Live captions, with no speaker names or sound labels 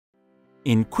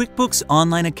In QuickBooks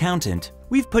Online Accountant,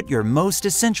 we've put your most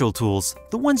essential tools,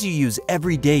 the ones you use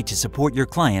every day to support your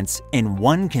clients, in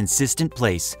one consistent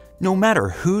place, no matter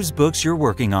whose books you're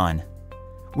working on.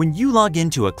 When you log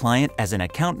into a client as an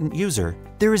accountant user,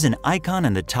 there is an icon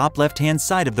on the top left-hand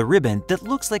side of the ribbon that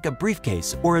looks like a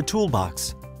briefcase or a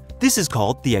toolbox. This is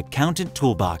called the Accountant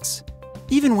Toolbox.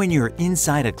 Even when you're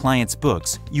inside a client's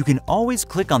books, you can always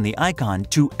click on the icon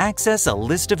to access a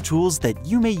list of tools that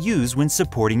you may use when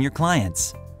supporting your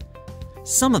clients.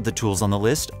 Some of the tools on the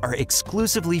list are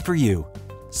exclusively for you.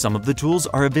 Some of the tools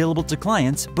are available to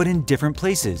clients but in different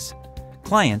places.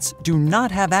 Clients do not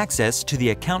have access to the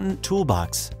Accountant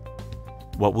Toolbox.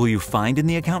 What will you find in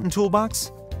the Accountant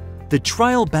Toolbox? The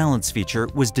Trial Balance feature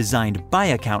was designed by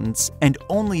accountants and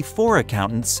only for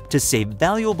accountants to save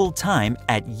valuable time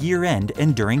at year-end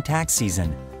and during tax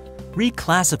season.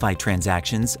 Reclassify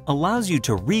Transactions allows you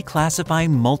to reclassify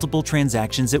multiple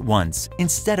transactions at once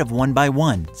instead of one by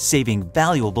one, saving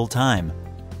valuable time.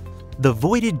 The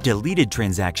Voided Deleted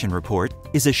Transaction Report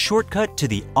is a shortcut to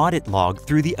the audit log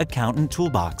through the Accountant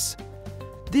Toolbox.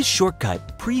 This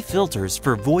shortcut pre-filters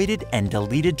for voided and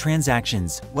deleted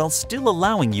transactions while still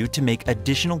allowing you to make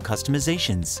additional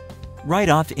customizations. Write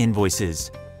off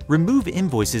invoices. Remove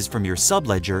invoices from your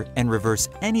subledger and reverse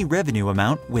any revenue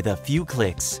amount with a few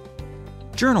clicks.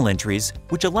 Journal entries,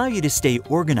 which allow you to stay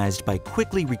organized by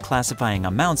quickly reclassifying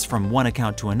amounts from one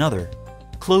account to another.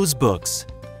 Close books.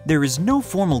 There is no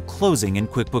formal closing in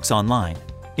QuickBooks Online.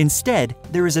 Instead,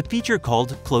 there is a feature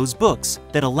called Close Books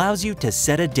that allows you to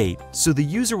set a date so the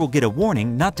user will get a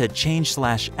warning not to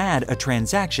change/add a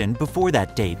transaction before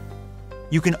that date.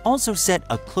 You can also set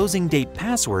a closing date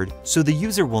password so the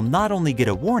user will not only get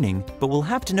a warning but will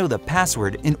have to know the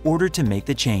password in order to make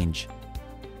the change.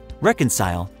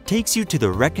 Reconcile takes you to the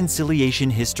Reconciliation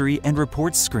History and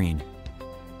Reports screen.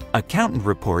 Accountant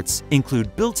reports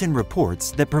include built-in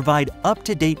reports that provide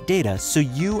up-to-date data so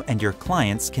you and your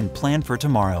clients can plan for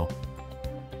tomorrow.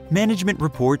 Management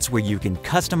reports where you can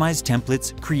customize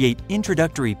templates, create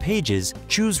introductory pages,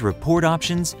 choose report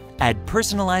options, add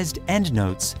personalized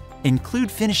endnotes, include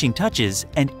finishing touches,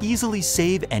 and easily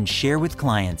save and share with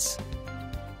clients.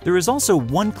 There is also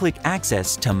one-click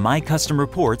access to My Custom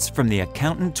Reports from the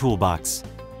Accountant Toolbox.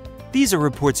 These are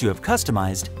reports you have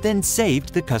customized, then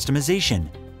saved the customization.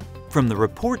 From the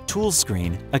Report Tools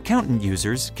screen, accountant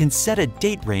users can set a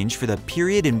date range for the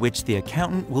period in which the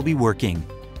accountant will be working.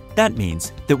 That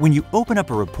means that when you open up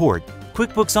a report,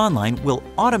 QuickBooks Online will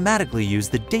automatically use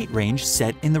the date range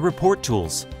set in the Report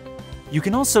Tools. You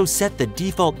can also set the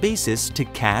default basis to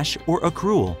cash or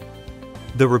accrual.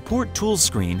 The Report Tools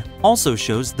screen also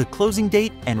shows the closing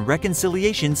date and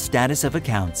reconciliation status of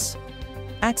accounts.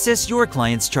 Access your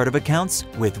client's chart of accounts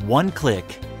with one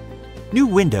click. New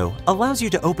Window allows you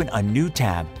to open a new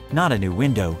tab, not a new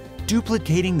window,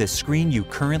 duplicating the screen you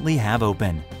currently have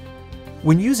open.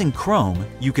 When using Chrome,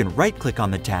 you can right-click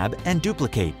on the tab and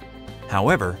duplicate.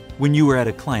 However, when you are at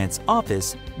a client's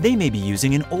office, they may be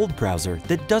using an old browser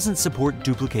that doesn't support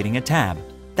duplicating a tab.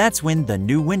 That's when the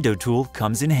New Window tool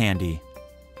comes in handy.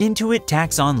 Intuit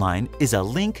Tax Online is a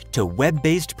link to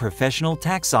web-based professional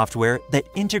tax software that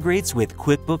integrates with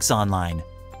QuickBooks Online.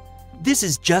 This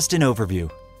is just an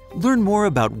overview. Learn more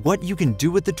about what you can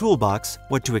do with the toolbox,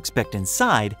 what to expect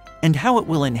inside, and how it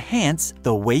will enhance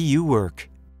the way you work.